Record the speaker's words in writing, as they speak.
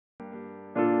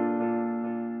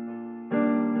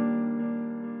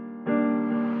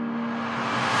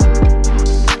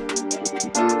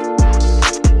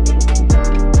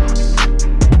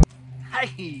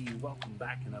welcome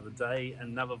back. Another day,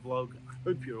 another vlog. I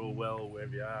hope you're all well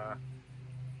wherever you are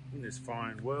in this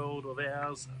fine world of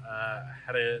ours.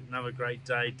 Had another great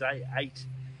day, day 8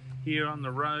 here on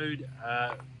the road,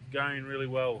 going really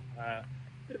well.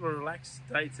 Bit of a relaxed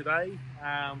day today.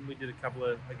 We did a couple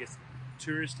of, I guess,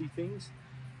 touristy things.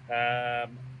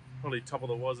 Probably top of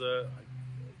the Wazza,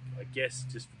 I guess,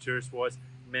 just for tourist wise,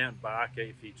 Mount Barker.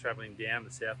 If you're travelling down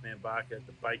the South Mount Barker,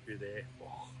 the bakery there,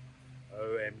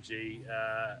 OMG,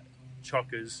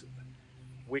 chockers,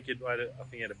 wicked. I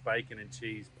think I had a bacon and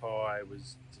cheese pie, it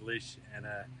was delish, and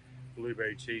a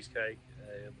blueberry cheesecake.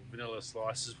 The vanilla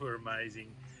slices were amazing.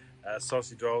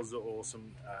 Sausage rolls are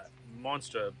awesome.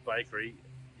 Monster bakery.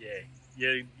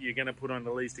 Yeah, you're going to put on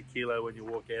at least a kilo when you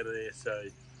walk out of there. So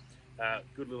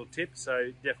good little tip.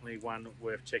 So definitely one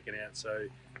worth checking out. So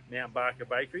Mount Barker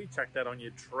Bakery, chuck that on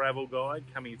your travel guide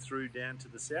coming through down to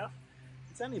the south.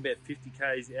 It's only about 50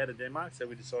 k's out of Denmark, so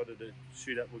we decided to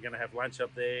shoot up. We're going to have lunch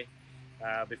up there.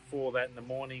 Before that, in the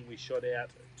morning, we shot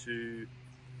out to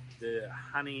the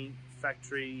honey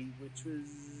factory, which was,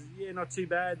 yeah, not too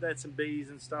bad. They had some bees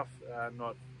and stuff,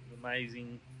 not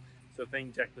amazing. So I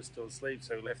think Jack was still asleep,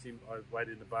 so we left him. I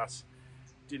waited in the bus.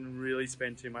 Didn't really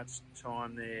spend too much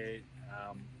time there. It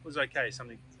was okay.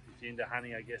 Something, if you're into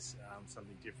honey, I guess,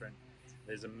 something different.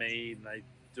 There's a mead, and they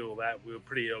do all that. We were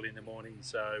pretty early in the morning,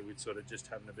 so we'd sort of just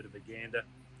having a bit of a gander.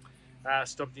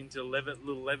 Stopped into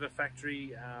little leather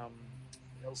factory,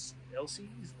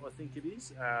 Elsie's, I think it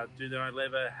is. Do their own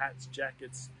leather, hats,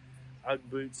 jackets, Ugg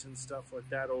boots and stuff like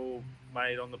that, all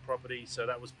made on the property, so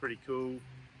that was pretty cool.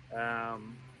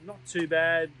 Not too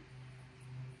bad,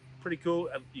 pretty cool.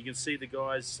 You can see the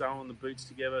guys sewing the boots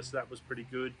together, so that was pretty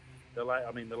good. The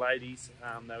ladies,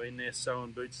 they were in there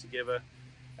sewing boots together,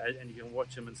 and you can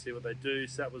watch them and see what they do,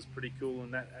 so that was pretty cool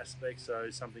in that aspect, so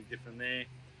something different there.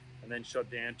 And then shot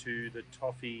down to the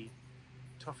toffee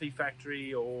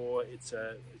factory, or I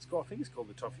think it's called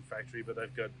the Toffee Factory, but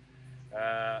they've got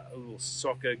a little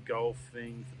soccer golf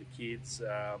thing for the kids.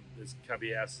 There's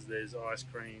cubby houses, there's ice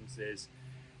creams, there's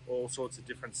all sorts of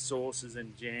different sauces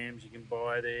and jams you can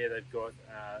buy there. They've got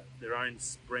their own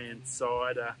brand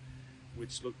cider,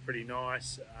 which looked pretty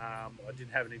nice. I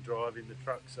didn't have any drive in the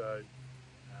truck, so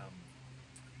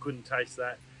couldn't taste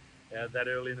that that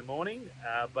early in the morning,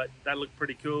 but that looked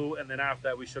pretty cool. And then after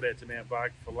that, we shot out to Mount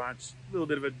Barker for lunch. A little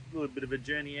bit of a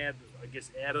journey out, I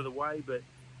guess, out of the way, but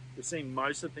we've seen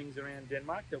most of the things around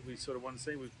Denmark that we sort of want to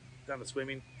see. We've done the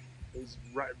swimming. It was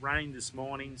rained this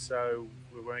morning, so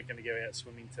we weren't going to go out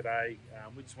swimming today.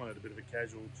 We just wanted a bit of a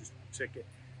casual, just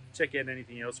check out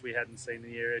anything else we hadn't seen in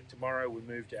the area. Tomorrow we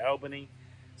move to Albany,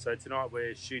 so tonight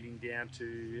we're shooting down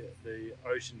to the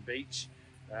ocean beach.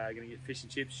 Going to get fish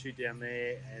and chips, shoot down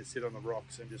there and sit on the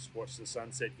rocks and just watch the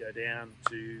sunset go down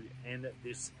to end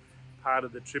this part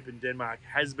of the trip in Denmark.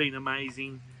 Has been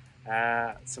amazing.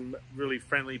 Some really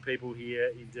friendly people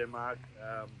here in Denmark.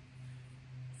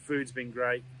 Food's been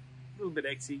great. A little bit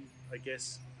exy, I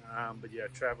guess, but yeah,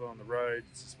 travel on the road.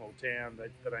 It's a small town.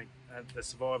 They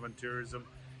survive on tourism.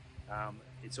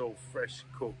 It's all fresh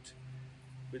cooked.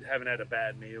 We haven't had a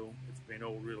bad meal. It's been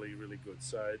all really, really good.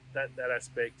 So that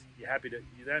aspect, you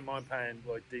don't mind paying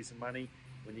like decent money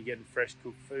when you're getting fresh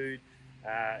cooked food.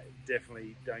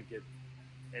 Definitely don't get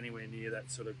anywhere near that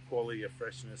sort of quality of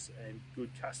freshness and good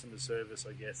customer service,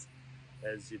 I guess,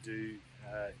 as you do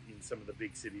in some of the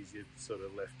big cities. You're sort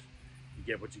of left, you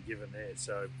get what you're given there.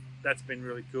 So that's been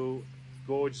really cool.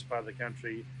 Gorgeous part of the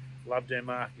country. Love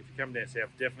Denmark. If you come down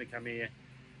south, definitely come here.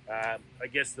 I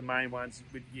guess the main ones,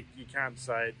 you can't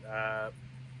say it,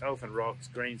 Elephant Rocks,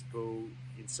 Greens Pool,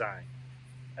 insane.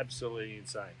 Absolutely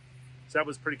insane. So that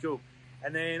was pretty cool.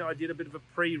 And then I did a bit of a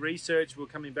pre-research. We're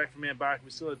coming back from Mount Barker.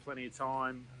 We still had plenty of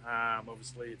time.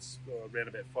 Obviously, it's around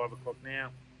about 5 o'clock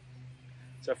now.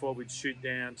 So I thought we'd shoot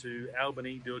down to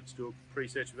Albany, do a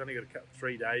pre-search. We've only got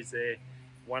 3 days there.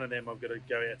 One of them I've got to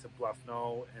go out to Bluff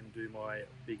Knoll and do my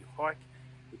big hike,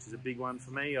 which is a big one for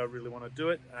me. I really want to do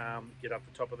it, get up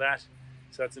the top of that.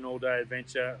 So that's an all-day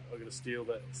adventure. I've got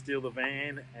to steal the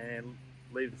van and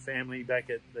leave the family back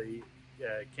at the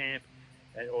camp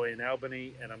or in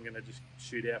Albany, and I'm going to just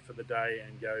shoot out for the day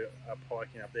and go up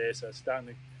hiking up there. So it's starting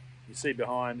to, you see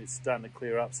behind, it's starting to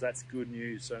clear up, so that's good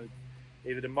news. So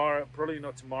either tomorrow, probably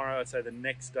not tomorrow, I'd say the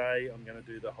next day I'm going to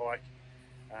do the hike.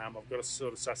 I've got to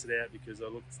sort of suss it out because I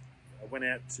went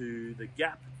out to the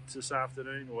Gap this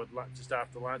afternoon, or just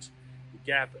after lunch, the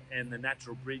Gap and the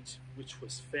Natural Bridge, which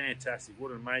was fantastic.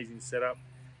 What an amazing setup.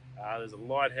 There's a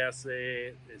lighthouse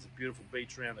there, there's a beautiful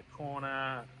beach around the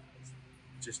corner.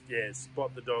 Just, yeah,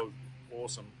 Spot the Dog,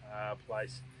 awesome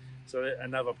place. So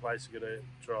another place we've got to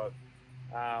drive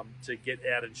to get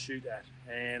out and shoot at.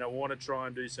 And I want to try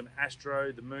and do some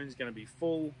astro. The moon's going to be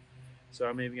full, so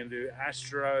I'm even going to do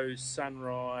astro,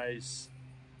 sunrise,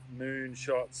 moon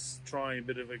shots, trying a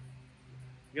bit of a...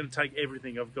 I'm going to take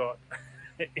everything I've got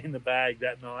in the bag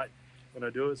that night when I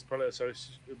do it. It's probably, so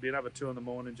it'll be another 2 in the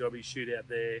morning jobby, shoot out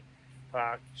there,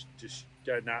 park, just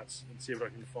go nuts and see what I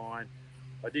can find.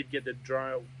 I did get the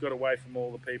drone, got away from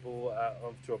all the people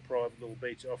onto a private little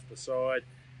beach off the side,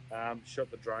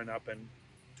 shot the drone up and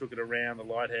took it around the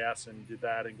lighthouse and did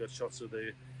that, and got shots of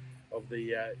the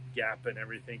gap and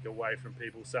everything away from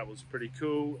people. So that was pretty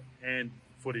cool, and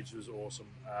footage was awesome.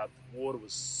 The water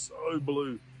was so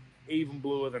blue, even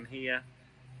bluer than here.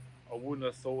 I wouldn't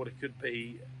have thought it could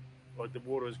be, like, the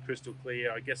water was crystal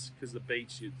clear. I guess because the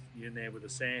beach, you're in there with the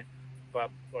sand, but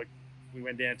like we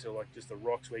went down to like just the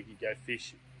rocks where you could go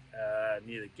fish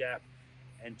near the gap,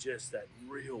 and just that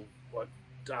real like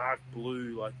dark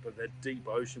blue, like, but that deep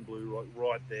ocean blue, like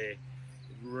right there. It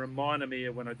reminded me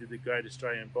of when I did the Great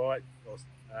Australian Bight,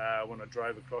 when I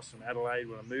drove across from Adelaide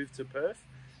when I moved to Perth.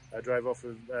 I drove off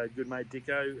with good mate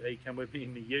Dicko. He came with me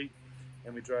in the ute,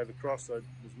 and we drove across. I was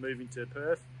moving to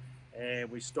Perth, and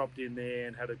we stopped in there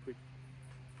and had a quick,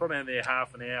 probably in there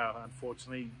half an hour.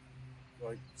 Unfortunately,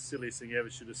 like, silliest thing ever,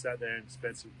 should have sat there and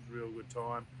spent some real good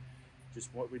time.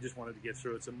 We just wanted to get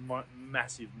through. It's a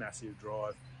massive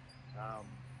drive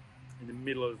in the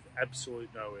middle of absolute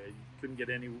nowhere. You couldn't get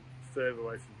any further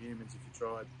away from humans if you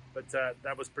tried. But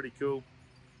that was pretty cool.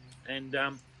 And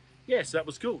yeah, so that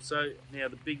was cool. So now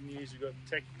the big news we've got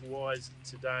technical wise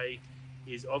today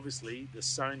is obviously the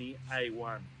Sony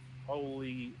A1.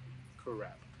 Holy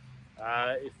crap.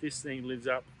 If this thing lives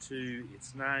up to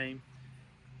its name,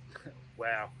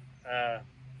 wow.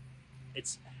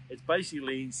 It's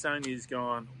basically, Sony's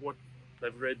gone, what,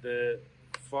 they've read the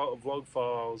vlog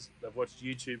files, they've watched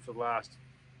YouTube for the last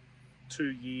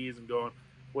 2 years and gone,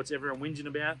 what's everyone whinging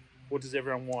about? What does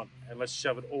everyone want? And let's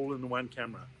shove it all into one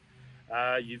camera.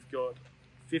 You've got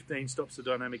 15 stops of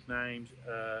dynamic range,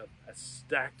 a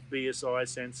stacked BSI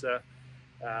sensor,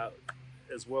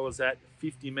 as well as that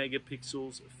 50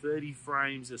 megapixels, 30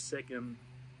 frames a second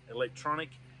electronic,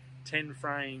 10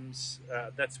 frames,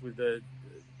 that's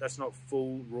not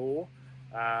full raw.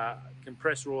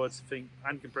 Compressed raw,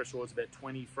 uncompressed raw is about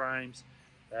 20 frames.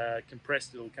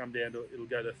 Compressed, it'll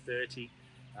go to 30.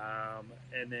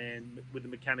 And then with the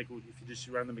mechanical, if you just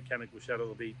run the mechanical shutter,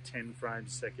 it'll be 10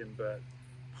 frames a second. But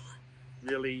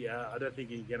really, I don't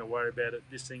think you're going to worry about it.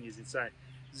 This thing is insane.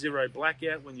 Zero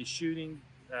blackout when you're shooting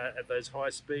at those high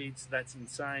speeds. That's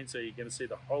insane. So you're going to see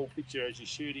the whole picture as you're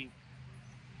shooting.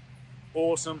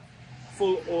 Awesome.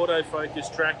 Full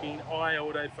autofocus tracking, eye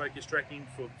autofocus tracking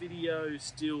for video,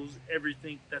 stills,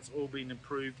 everything. That's all been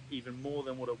improved even more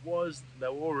than what it was. They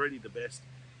were already the best.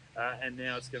 And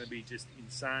now it's going to be just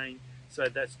insane. So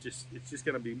it's just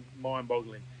going to be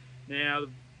mind-boggling. Now,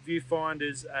 the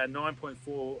viewfinder's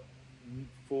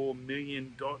 9.44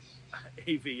 million dot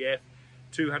EVF,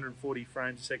 240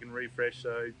 frames a second refresh.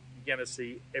 So you're going to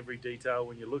see every detail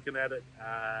when you're looking at it.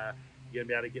 You're going to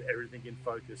be able to get everything in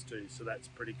focus too. So that's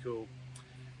pretty cool.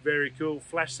 Very cool.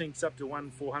 Flash syncs up to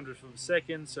 1/400th of a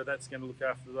second. So that's going to look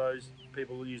after those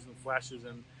people using flashes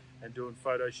and doing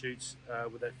photo shoots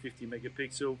with that 50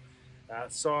 megapixel.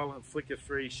 Silent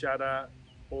flicker-free shutter,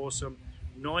 awesome.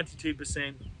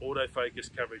 92% autofocus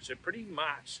coverage, so pretty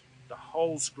much the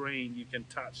whole screen you can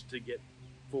touch to get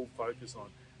full focus on.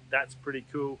 That's pretty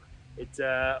cool.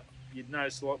 You'd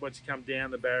notice a lot once you come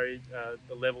down the barrier,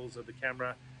 the levels of the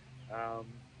camera,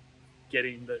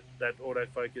 getting that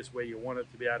autofocus where you want it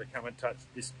to be able to come and touch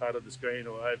this part of the screen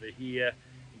or over here.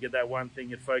 You get that one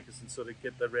thing in focus and sort of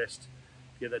get the rest,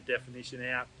 get that definition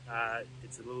out.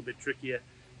 It's a little bit trickier.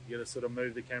 You got to sort of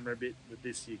move the camera a bit. With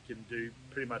this, you can do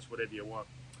pretty much whatever you want.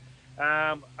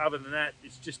 Other than that,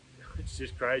 it's just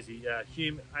crazy.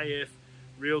 AF,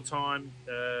 real time,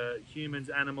 humans,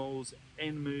 animals,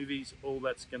 and movies. All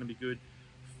that's going to be good.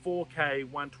 4K,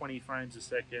 120 frames a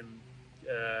second,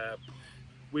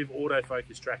 with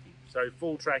autofocus tracking. So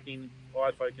full tracking,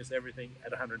 eye focus, everything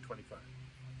at 120 frames.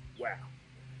 Wow.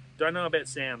 Don't know about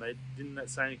sound. They didn't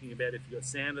say anything about if you got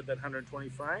sound at that 120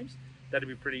 frames. That'd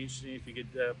be pretty interesting if you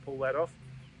could pull that off.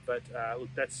 But look,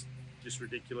 that's just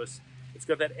ridiculous. It's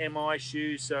got that MI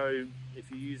shoe, so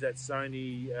if you use that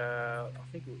Sony, I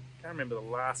can't remember the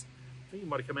last, I think you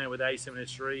might have come out with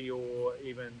A7S III or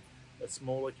even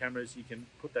smaller cameras. You can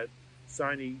put that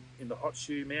Sony in the hot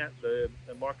shoe mount, the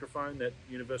microphone, that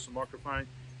universal microphone,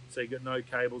 so you've got no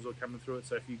cables or coming through it.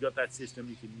 So if you've got that system,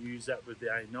 you can use that with the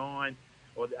A9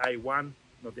 or the A1,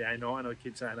 not the A9, I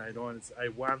keep saying A9, it's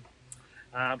A1.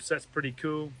 So that's pretty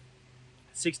cool.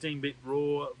 16-bit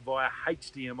RAW via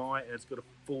HDMI, and it's got a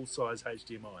full-size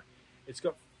HDMI. It's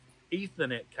got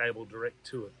Ethernet cable direct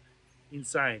to it.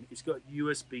 Insane. It's got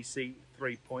USB-C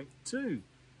 3.2.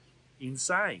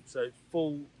 Insane. So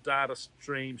full data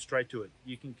stream straight to it.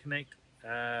 You can connect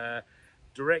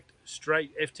direct,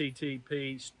 straight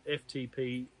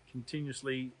FTP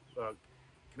continuously,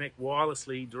 connect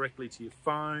wirelessly directly to your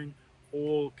phone,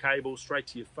 or cable straight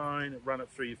to your phone, run it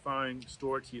through your phone,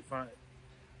 store it to your phone.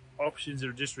 Options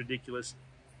are just ridiculous.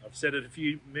 I've said it a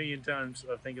few million times,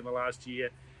 I think, in the last year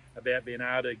about being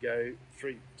able to go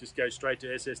straight to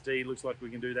SSD. Looks like we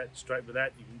can do that straight with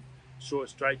that. You can short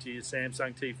straight to your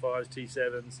Samsung T5s,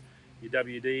 T7s, your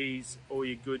WDs, all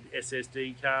your good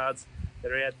SSD cards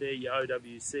that are out there, your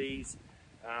OWCs.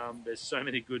 There's so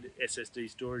many good SSD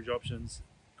storage options.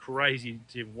 Crazy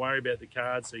to worry about the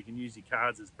cards, so you can use your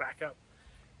cards as backup.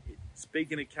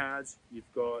 Speaking of cards,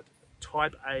 you've got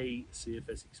Type A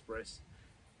CFS Express,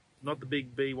 not the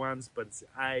big B ones, but it's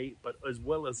A. But as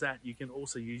well as that, you can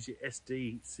also use your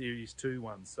SD Series 2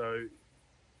 ones. So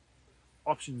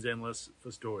options endless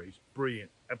for storage.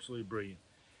 Brilliant, absolutely brilliant.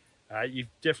 You've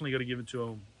definitely got to give it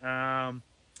to them.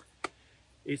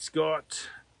 It's got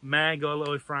mag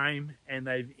alloy frame, and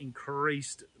they've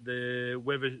increased the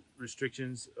weather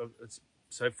restrictions.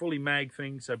 So fully mag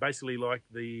thing. So basically like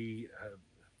the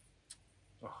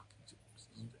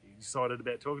excited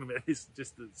about talking about this,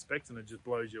 just the specs, and it just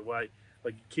blows you away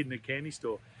like a kid in a candy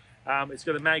store. It's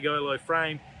got a mag alloy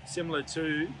frame similar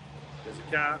to, there's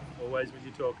a car always when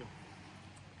you're talking,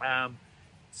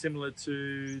 similar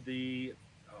to the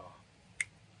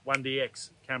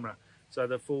 1DX camera. So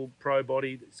the full pro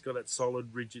body, it's got that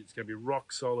solid rigid, it's going to be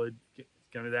rock solid. It's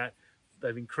going to be that.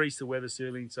 They've increased the weather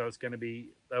sealing, so it's going to be,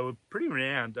 they were pretty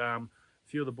renowned.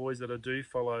 Few of the boys that I do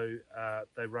follow,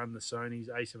 they run the Sony's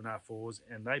A7R4s,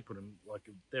 and they put them, like,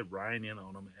 they're raining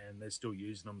on them, and they're still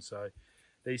using them. So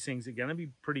these things are going to be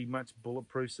pretty much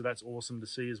bulletproof, so that's awesome to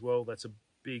see as well. That's a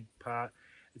big part.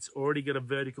 It's already got a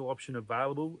vertical option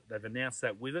available. They've announced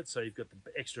that with it, so you've got the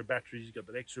extra batteries, you've got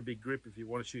that extra big grip if you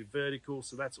want to shoot vertical,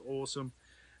 so that's awesome.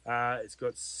 It's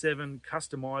got 7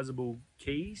 customizable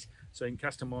keys, so you can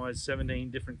customize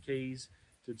 17 different keys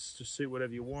to suit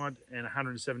whatever you want, and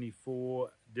 174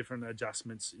 different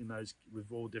adjustments in those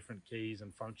with all different keys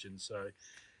and functions. So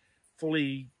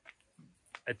fully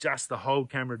adjust the whole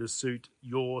camera to suit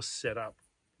your setup,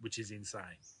 which is insane.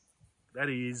 That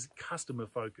is customer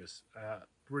focus.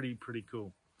 Pretty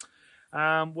cool.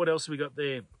 What else have we got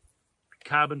there?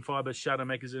 Carbon fiber shutter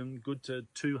mechanism, good to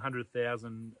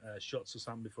 200,000 shots or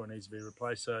something before it needs to be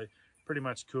replaced. So pretty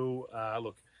much cool.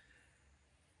 Look,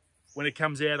 when it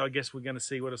comes out, I guess we're going to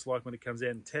see what it's like when it comes out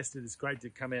and test it. It's great to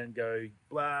come out and go,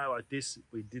 blah, like this.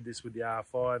 We did this with the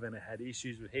R5 and it had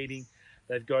issues with heating.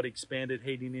 They've got expanded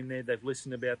heating in there. They've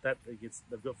listened about that.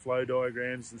 They've got flow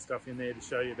diagrams and stuff in there to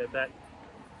show you about that.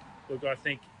 Look, I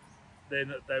think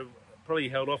they've probably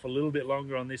held off a little bit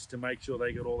longer on this to make sure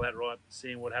they got all that right,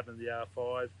 seeing what happened to the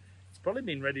R5. It's probably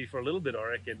been ready for a little bit, I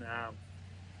reckon.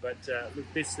 But look,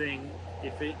 this thing,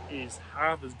 if it is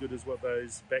half as good as what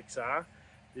those specs are,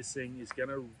 this thing is going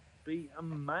to be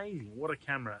amazing. What a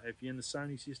camera. If you're in the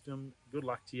Sony system, good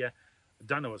luck to you. I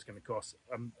don't know what it's going to cost.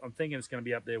 I'm thinking it's going to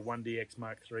be up there 1DX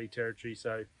Mark III territory,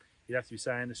 so you'd have to be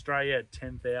saying Australia at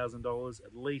 $10,000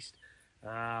 at least.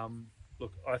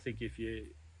 Look, I think if you're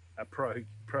a pro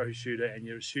shooter and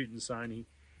you're shooting Sony,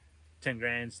 10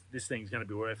 grand, this thing's going to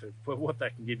be worth it for what they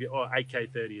can give you. Oh,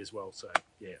 8K 30 as well. So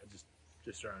yeah,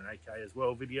 just throwing an 8K as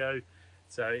well video.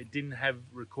 So it didn't have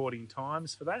recording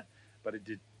times for that, but it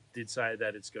did say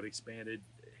that it's got expanded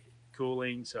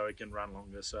cooling so it can run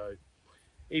longer. So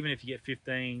even if you get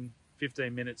 15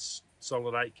 minutes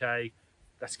solid 8K,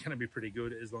 that's going to be pretty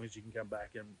good, as long as you can come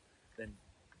back and then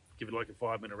give it like a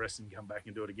 5-minute rest and come back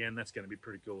and do it again. That's going to be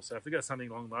pretty cool. So if they got something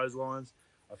along those lines,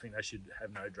 I think they should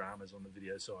have no dramas on the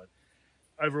video side.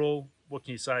 Overall, what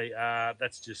can you say?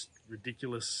 That's just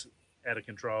ridiculous, out of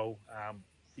control.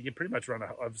 You can pretty much run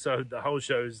so the whole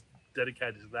show is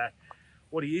dedicated to that.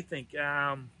 What do you think?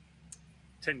 10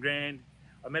 grand.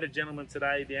 I met a gentleman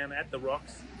today down at the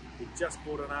Rocks. He just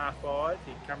bought an R5.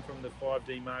 He'd come from the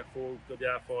 5D Mark IV, got the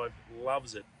R5,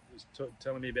 loves it. He was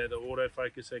telling me about the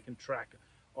autofocus, so he can track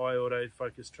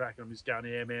autofocus track. I'm just going,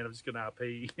 yeah, man, I've just got an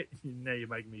RP. Now you're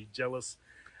making me jealous.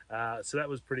 So that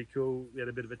was pretty cool. We had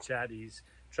a bit of a chat. He's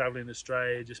traveling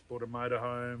Australia, just bought a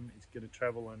motorhome. He's going to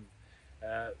travel and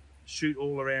shoot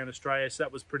all around Australia. So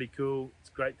that was pretty cool. It's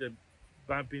great to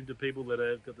bump into people that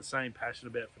have got the same passion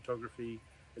about photography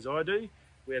as I do.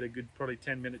 We had a good probably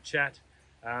 10-minute chat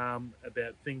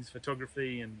about things,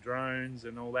 photography and drones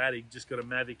and all that. He just got a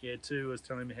Mavic Air 2. I was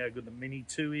telling him how good the Mini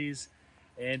 2 is.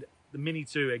 And the Mini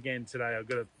 2 again today. I've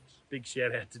got a big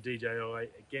shout out to DJI.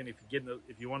 Again, if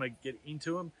you want to get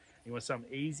into them, you want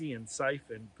something easy and safe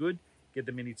and good, get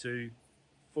the Mini 2.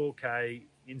 4K,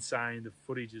 insane. The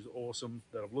footage is awesome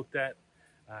that I've looked at.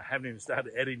 Haven't even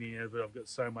started editing it, but I've got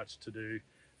so much to do.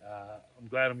 I'm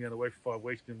glad I'm going to work for 5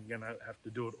 weeks, because I'm going to have to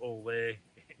do it all there.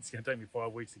 It's going to take me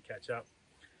 5 weeks to catch up.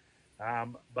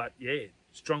 But yeah,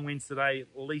 strong winds today,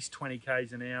 at least 20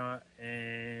 k's an hour,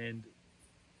 and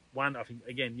I think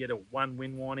again, you had a 1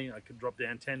 wind warning. I could drop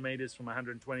down 10 meters from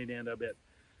 120 down to about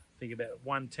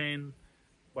 110,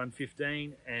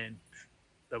 115, and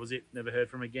that was it. Never heard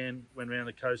from again. Went around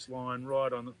the coastline,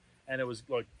 right on, and it was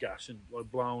like gushing,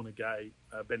 like blowing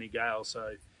a Benny Gale.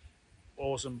 So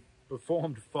awesome.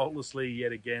 Performed faultlessly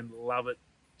yet again. Love it.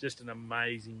 Just an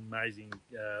amazing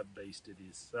beast it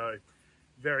is. So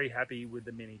very happy with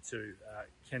the Mini 2.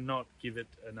 Cannot give it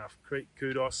enough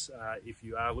kudos. If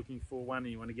you are looking for one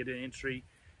and you want to get an entry,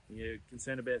 you're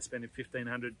concerned about spending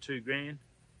 $1,500, $2,000,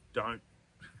 don't.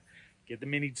 Get the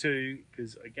Mini 2,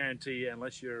 because I guarantee you,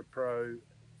 unless you're a pro,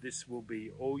 this will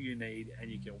be all you need, and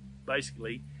you can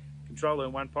basically controller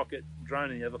in one pocket,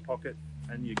 drone in the other pocket,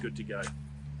 and you're good to go.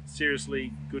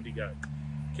 Seriously, good to go.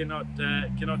 Cannot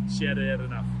shout it out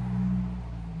enough.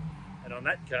 And on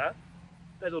that car,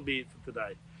 that'll be it for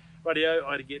today. Rightio,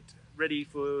 I had to get ready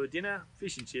for dinner.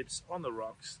 Fish and chips on the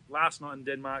rocks. Last night in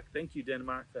Denmark. Thank you,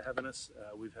 Denmark, for having us.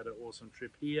 We've had an awesome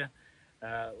trip here.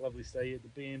 Lovely stay at the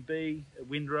B&B,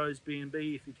 Windrose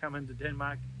B&B. If you come into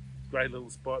Denmark, great little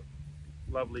spot.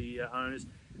 Lovely owners.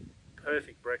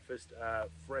 Perfect breakfast.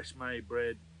 Fresh made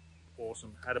bread.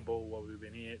 Awesome. Had a ball while we've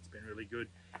been here. It's been really good.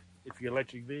 If you're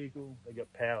electric vehicle, they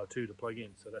got power too to plug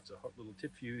in. So that's a hot little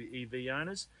tip for you EV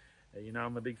owners. You know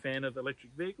I'm a big fan of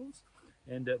electric vehicles.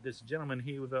 And there's a gentleman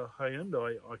here with a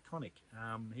Hyundai Iconic.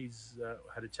 He's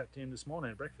had a chat to him this morning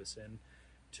at breakfast, and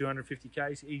 250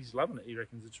 Ks. He's loving it. He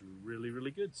reckons it's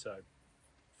really good. So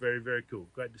very cool.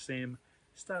 Great to see him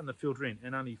starting to filter in,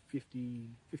 and only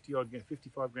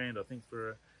 55 grand I think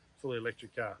for a fully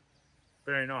electric car.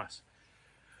 Very nice.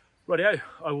 Rightio,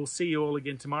 I will see you all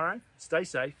again tomorrow. Stay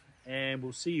safe, and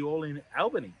we'll see you all in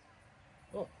Albany.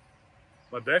 Oh,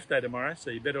 my birthday tomorrow,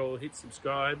 so you better all hit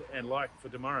subscribe and like for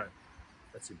tomorrow.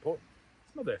 That's important.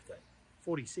 It's my birthday,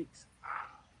 46.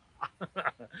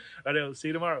 I'll see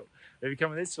you tomorrow. If you're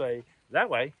coming this way, that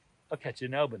way, I'll catch you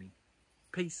in Albany.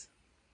 Peace.